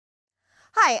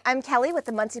Hi, I'm Kelly with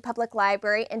the Muncie Public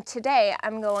Library, and today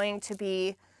I'm going to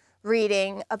be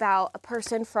reading about a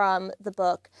person from the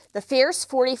book, The Fierce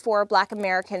 44 Black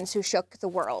Americans Who Shook the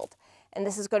World. And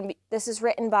this is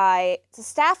written by the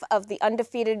Staff of The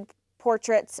Undefeated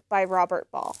Portraits by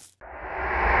Robert Ball.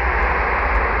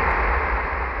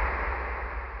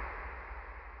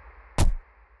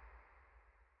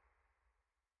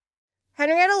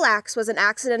 Henrietta Lacks was an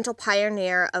accidental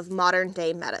pioneer of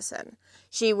modern-day medicine.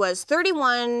 She was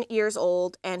 31 years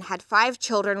old and had 5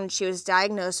 children when she was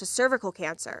diagnosed with cervical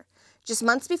cancer. Just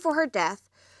months before her death,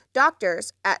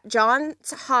 doctors at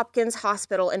Johns Hopkins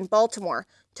Hospital in Baltimore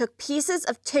took pieces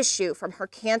of tissue from her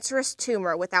cancerous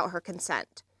tumor without her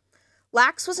consent.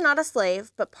 Lacks was not a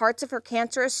slave, but parts of her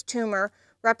cancerous tumor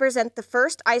represent the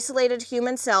first isolated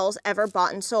human cells ever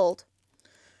bought and sold.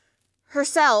 Her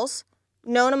cells,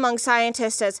 known among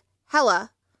scientists as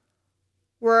HeLa,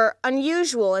 were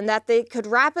unusual in that they could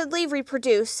rapidly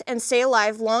reproduce and stay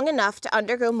alive long enough to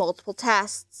undergo multiple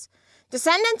tests.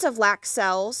 Descendants of Lacks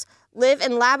cells live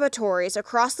in laboratories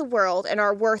across the world and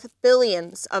are worth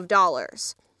billions of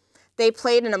dollars. They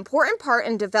played an important part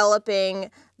in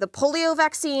developing the polio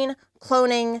vaccine,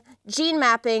 cloning, gene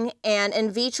mapping, and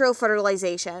in vitro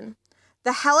fertilization.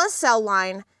 The HeLa cell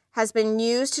line has been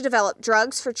used to develop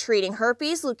drugs for treating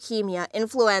herpes, leukemia,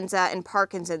 influenza, and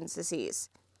Parkinson's disease.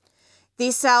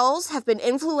 These cells have been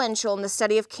influential in the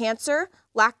study of cancer,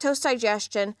 lactose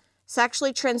digestion,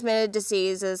 sexually transmitted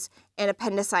diseases, and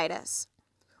appendicitis.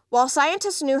 While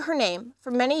scientists knew her name, for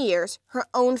many years, her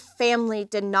own family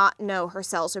did not know her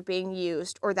cells were being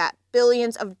used or that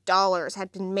billions of dollars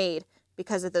had been made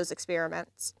because of those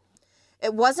experiments.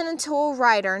 It wasn't until a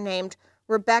writer named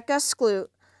Rebecca Skloot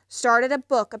started a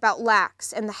book about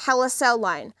Lacks and the HeLa cell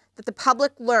line that the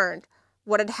public learned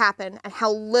what had happened and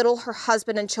how little her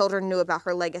husband and children knew about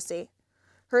her legacy.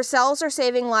 Her cells are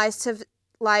saving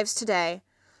lives today,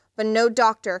 but no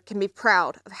doctor can be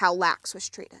proud of how Lacks was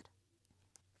treated.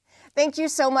 Thank you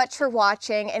so much for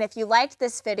watching, and if you liked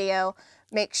this video,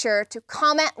 make sure to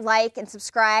comment, like, and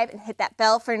subscribe, and hit that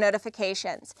bell for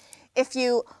notifications. If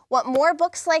you want more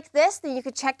books like this, then you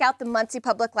can check out the Muncie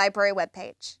Public Library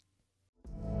webpage.